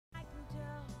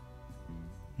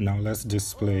Now let's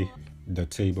display the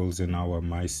tables in our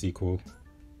MySQL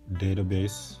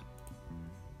database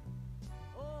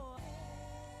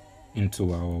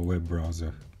into our web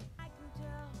browser.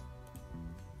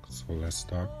 So let's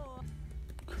start.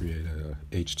 Create a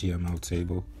HTML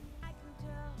table.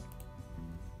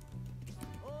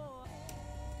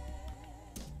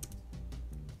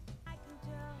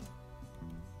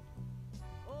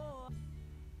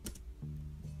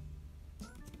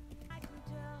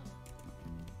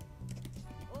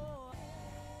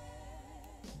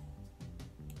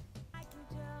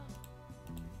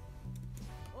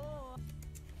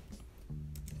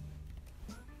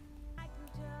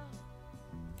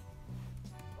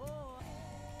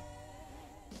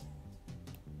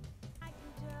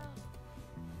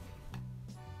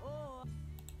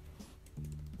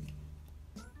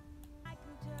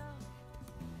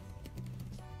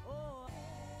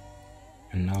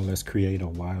 And now let's create a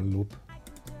while loop.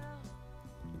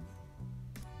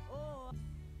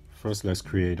 First, let's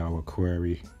create our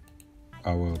query,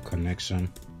 our connection,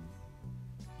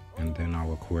 and then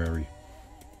our query.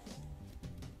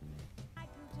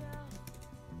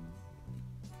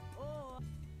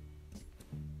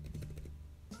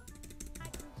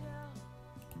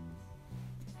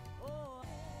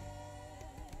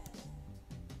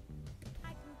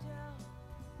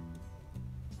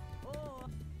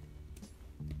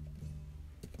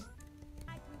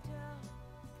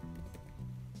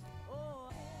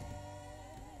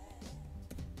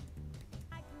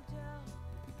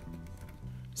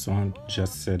 So I'm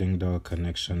just setting the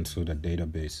connection to the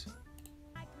database.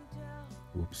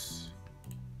 Oops.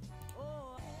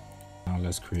 Now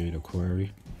let's create a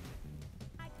query.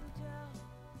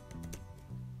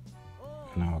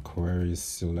 And our query is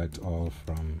select all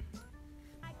from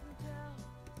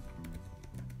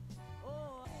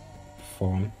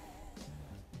form,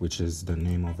 which is the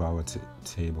name of our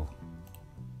table.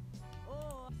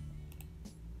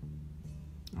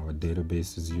 Our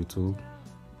database is YouTube.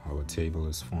 Our table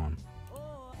is form.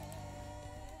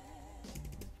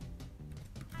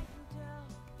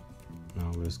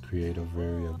 Now let's create a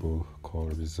variable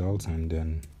called result, and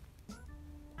then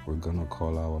we're gonna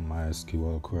call our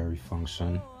MySQL query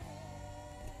function,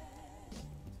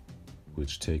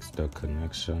 which takes the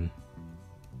connection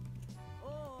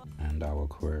and our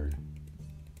query.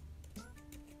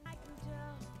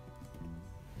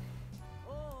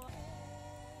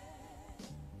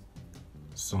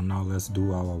 So now let's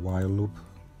do our while loop.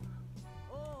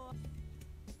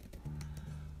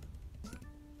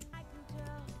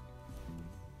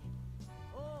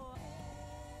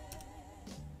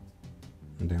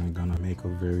 And then we're gonna make a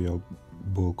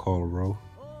variable called row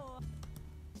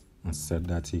and set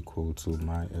that equal to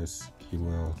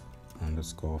MySQL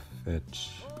underscore fetch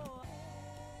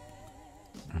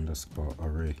underscore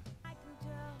array.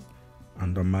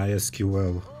 Under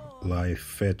MySQL live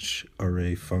fetch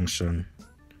array function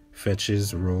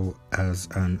fetches row as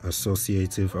an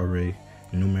associative array,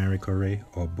 numeric array,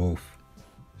 or both.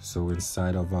 So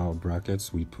inside of our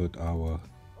brackets, we put our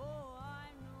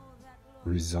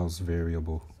results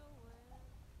variable.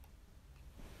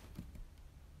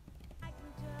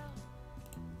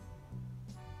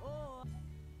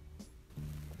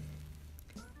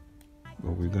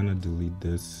 But we're gonna delete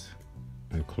this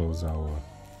and close our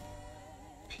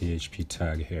PHP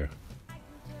tag here.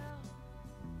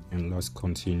 And let's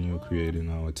continue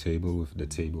creating our table with the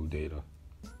table data.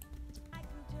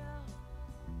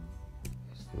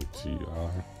 So tr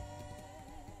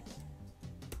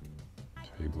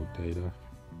table data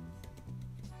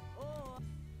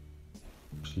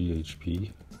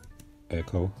PHP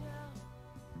echo,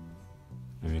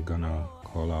 and we're gonna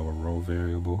call our row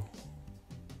variable,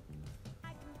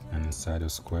 and inside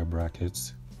of square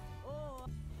brackets,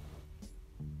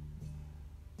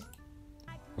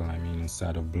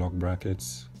 inside of block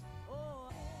brackets,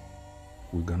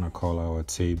 we're gonna call our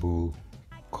table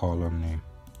column name,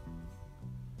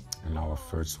 and our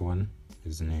first one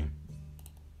is name.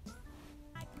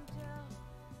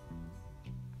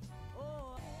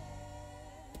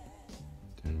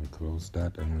 Then we close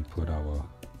that and we put our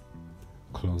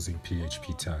closing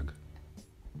PHP tag.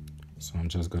 So I'm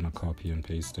just gonna copy and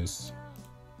paste this.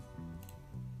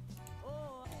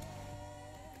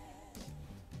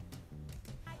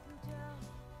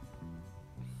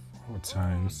 4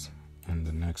 times, and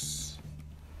the next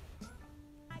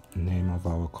name of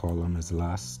our column is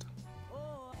last.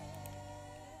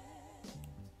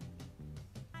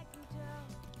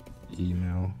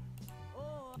 Email,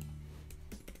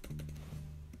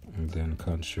 and then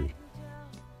country.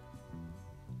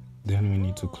 Then we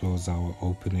need to close our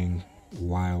opening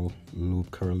while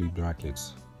loop curly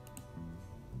brackets.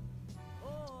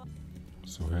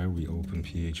 So here we open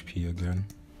PHP again.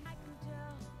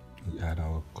 We add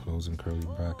our closing curly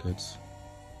brackets.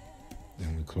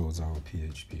 Then we close our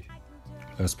PHP.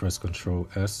 Let's press Ctrl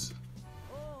S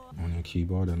on your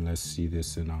keyboard and let's see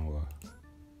this in our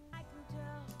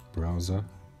browser.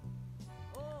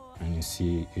 And you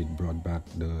see it brought back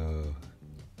the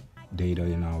data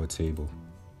in our table.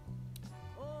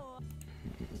 Let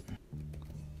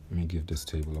me give this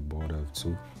table a border of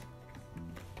 2.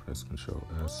 Press Ctrl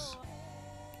S,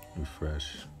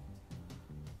 refresh,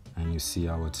 and you see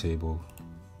our table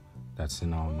that's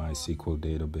in our MySQL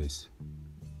database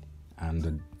and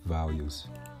the values.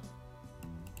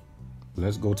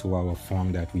 Let's go to our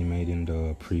form that we made in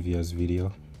the previous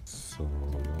video. So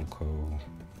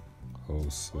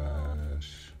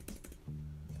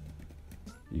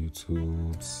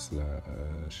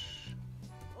localhost/YouTube/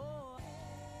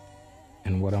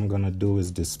 and what I'm gonna do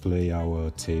is display our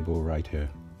table right here.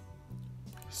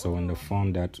 So in the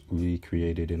form that we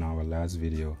created in our last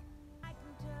video,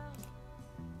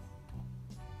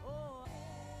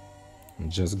 I'm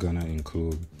just gonna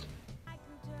include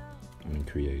and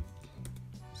create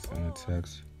center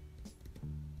text,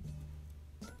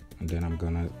 and then I'm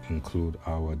gonna include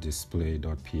our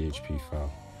display.php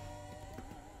file.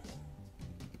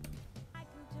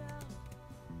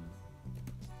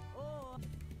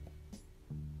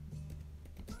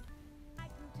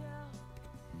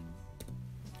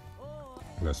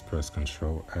 Let's press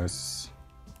Ctrl S,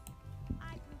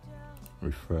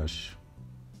 refresh.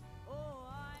 We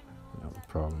have a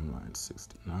problem, line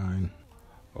 69.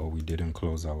 Oh, we didn't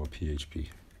close our PHP.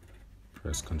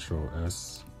 Press Ctrl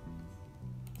S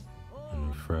and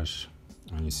refresh.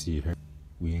 And you see here,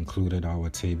 we included our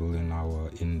table in our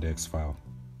index file.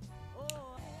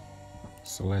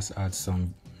 So let's add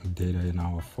some data in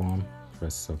our form.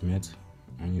 Press submit.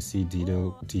 And you see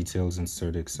details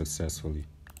inserted successfully.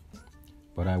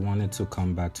 But I wanted to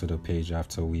come back to the page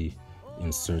after we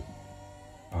insert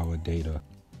our data.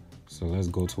 So let's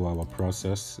go to our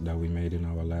process that we made in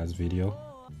our last video.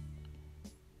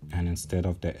 And instead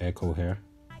of the echo here,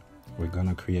 we're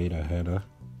gonna create a header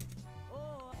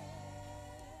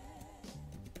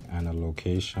and a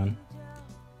location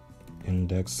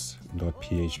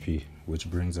index.php, which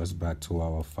brings us back to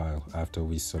our file after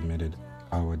we submitted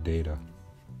our data.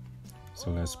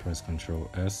 So let's press Ctrl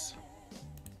S,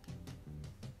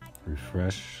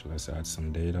 refresh, let's add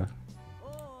some data,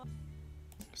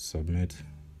 submit,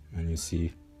 and you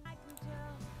see,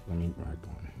 let me write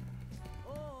one,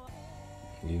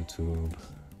 YouTube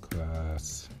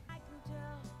class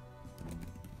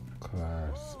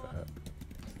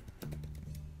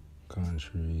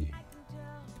country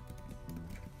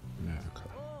America,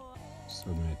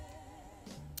 submit.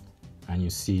 And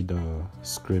you see the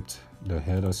script, the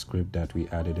header script that we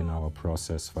added in our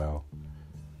process file.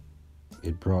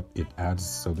 It adds,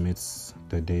 submits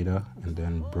the data, and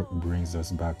then brings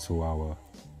us back to our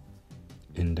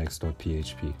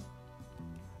index.php.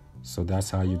 So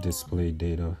that's how you display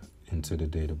data into the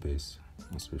database.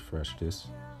 Let's refresh this,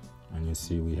 and you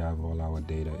see we have all our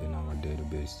data in our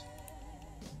database.